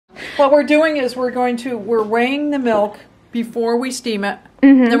What we're doing is we're weighing the milk before we steam it.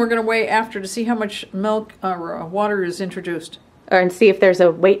 Mm-hmm. Then we're going to weigh after to see how much milk or water is introduced. And see if there's a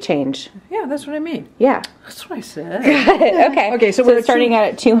weight change. Yeah, that's what I mean. Yeah. That's what I said. Okay. Okay, so we're starting out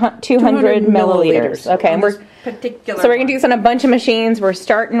at 200 milliliters. Okay, and so we're going to do this on a bunch of machines. We're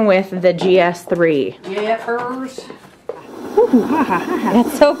starting with the GS3. Yeah, hers.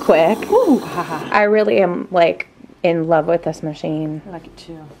 That's so quick. I really am, like, in love with this machine. I like it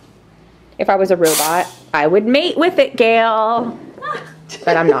too. If I was a robot, I would mate with it, Gail.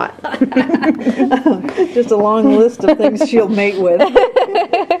 But I'm not. Just a long list of things she'll mate with.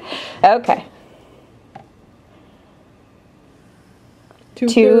 Okay.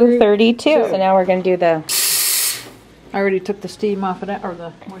 232. So now we're going to do the... I already took the steam off of that, or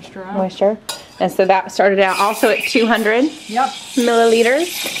the moisture out. Moisture. And so that started out also at 200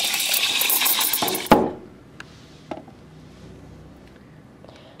 milliliters.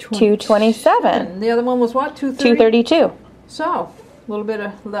 227. The other one was what? 232. So, a little bit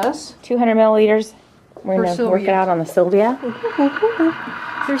of less. 200 milliliters. We're going to work it out on the Silvia.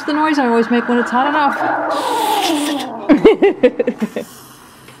 Here's the noise I always make when it's hot enough.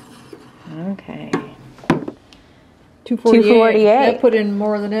 Okay. 248. I put in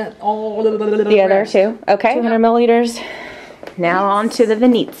more than it. All the other two. Okay. 200 milliliters. Now on to the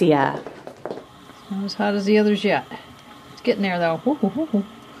Venezia. Not as hot as the others yet. It's getting there though.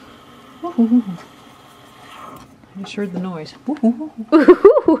 I just heard the noise.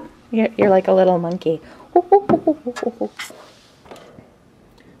 You're like a little monkey.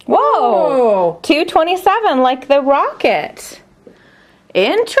 Whoa! 227, like the rocket.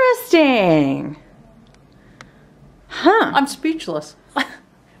 Interesting. Huh. I'm speechless.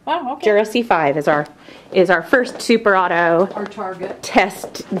 Wow, okay. Jura C5 is our first super auto. Our target.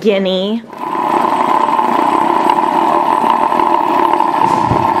 Test guinea.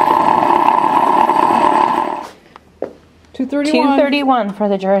 231 for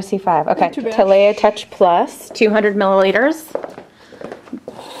the Jura C5. Okay, Talea Touch Plus, 200 milliliters.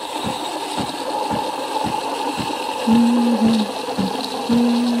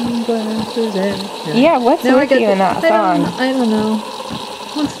 Yeah, what's with you in that song? I don't know.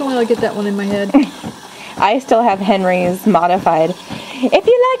 Once in a while I get that one in my head. I still have Henry's modified. If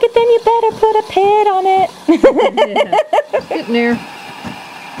you like it, then you better put a pit on it. Yeah. Getting there.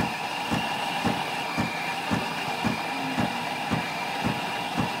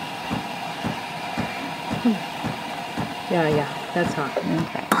 Yeah, that's hot.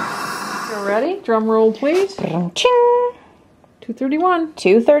 Okay. You're ready? Drum roll, please. Ching. 231.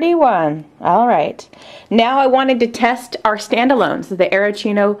 231. All right. Now I wanted to test our standalones, the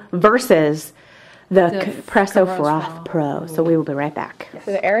Arancino versus the Capresso Froth Pro. So we will be right back.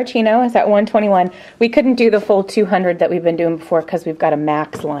 So the Arancino is at 121. We couldn't do the full 200 that we've been doing before because we've got a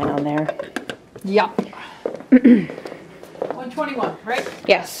max line on there. Yep. 121, right?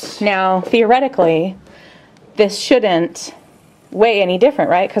 Yes. Now, theoretically, this shouldn't weigh any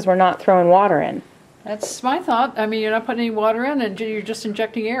different, right? Because we're not throwing water in. That's my thought. I mean, you're not putting any water in, and you're just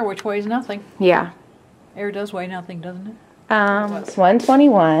injecting air, which weighs nothing. Yeah. Air does weigh nothing, doesn't it? It's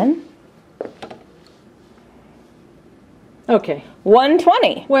 121. Okay.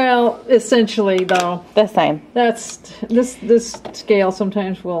 120. Well, essentially, though, the same. That's this scale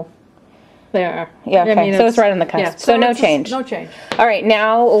sometimes will. There. Yeah, okay. I mean, so it's right on the cusp. Yeah, so no change. No change. All right,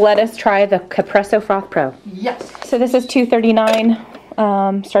 now let us try the Capresso Froth Pro. Yes. So this is 239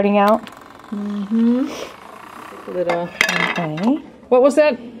 starting out. Mm-hmm. A little. Okay. What was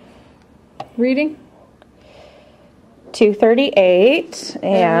that reading? 238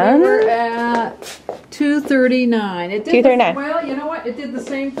 and we're at 239. It did 239. Well, you know what? It did the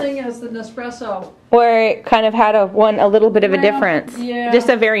same thing as the Nespresso. Where it kind of had a little bit of a difference. Yeah. Just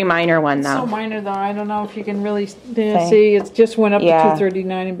a very minor one, though. So minor, though. I don't know if you can really see. It just went up to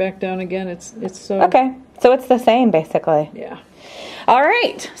 239 and back down again. It's so... Okay. So it's the same, basically. Yeah. All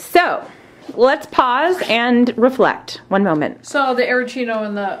right. So let's pause and reflect. One moment. So the Arancino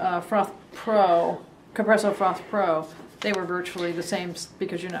and the Froth Pro, Capresso Froth Pro, they were virtually the same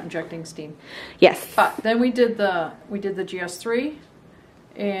because you're not injecting steam. Yes. But then we did the GS3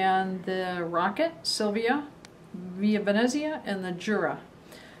 and the Rocket, Silvia, Via Venezia, and the Jura.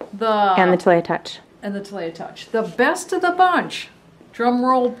 And the Talea Touch. And the Talea Touch. The best of the bunch, drum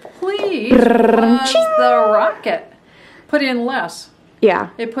roll please, was the Rocket. Put in less.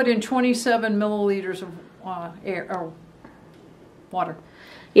 Yeah. It put in 27 milliliters of air or water.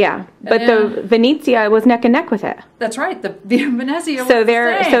 Yeah, but the Venezia was neck and neck with it. That's right. The Venezia. So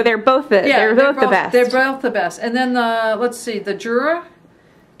they're both the best. They're both the best. And then let's see, the Jura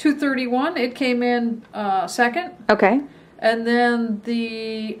 231. It came in second. Okay. And then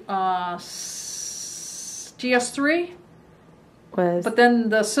the GS3 was. But then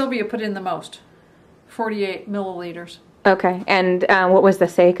the Silvia put in the most, 48 milliliters. Okay, and what was the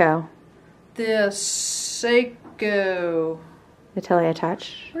Saeco? The Saeco. The Talea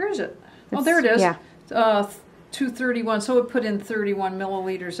Touch. Where is it? Oh, there it is. Yeah. 231. So it put in 31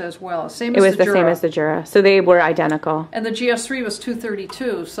 milliliters as well. Same It as was the Jura. same as the Jura, so they were identical. And the GS3 was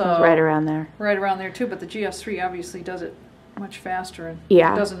 232. So It was right around there. Right around there too. But the GS3 obviously does it much faster and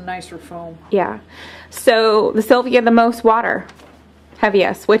Yeah. does a nicer foam. Yeah. So the Silvia, the most water.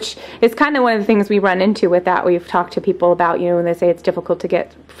 Heaviest, which is kind of one of the things we run into with that. We've talked to people about, you know, when they say it's difficult to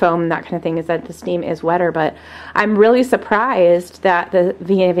get foam, that kind of thing, is that the steam is wetter. But I'm really surprised that the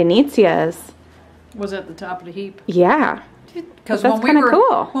Via Venezia's was at the top of the heap. Yeah. Because that's kind of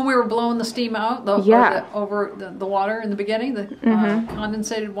cool. When we were blowing the steam out over the water in the beginning, the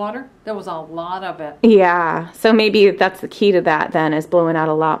condensated water, there was a lot of it. Yeah. So maybe that's the key to that then, is blowing out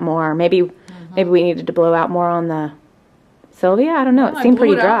a lot more. Maybe we needed to blow out more on the Silvia? I don't know. It seemed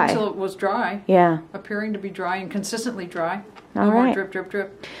pretty dry. Until it was dry. Yeah. Appearing to be dry and consistently dry. All no right. more drip, drip,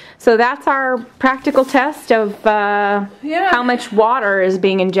 drip. So that's our practical test of how much water is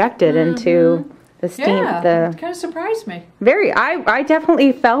being injected into the steam. Yeah, it kind of surprised me. I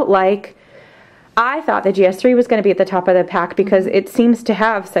definitely felt like I thought the GS3 was going to be at the top of the pack because it seems to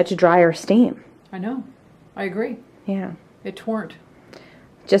have such drier steam. I know. I agree. Yeah. It weren't.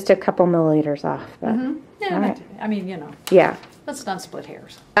 Just a couple milliliters off. But, Yeah, right. I mean, you know. Yeah. Let's not split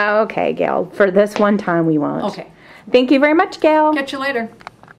hairs. Okay, Gail. For this one time, we won't. Okay. Thank you very much, Gail. Catch you later.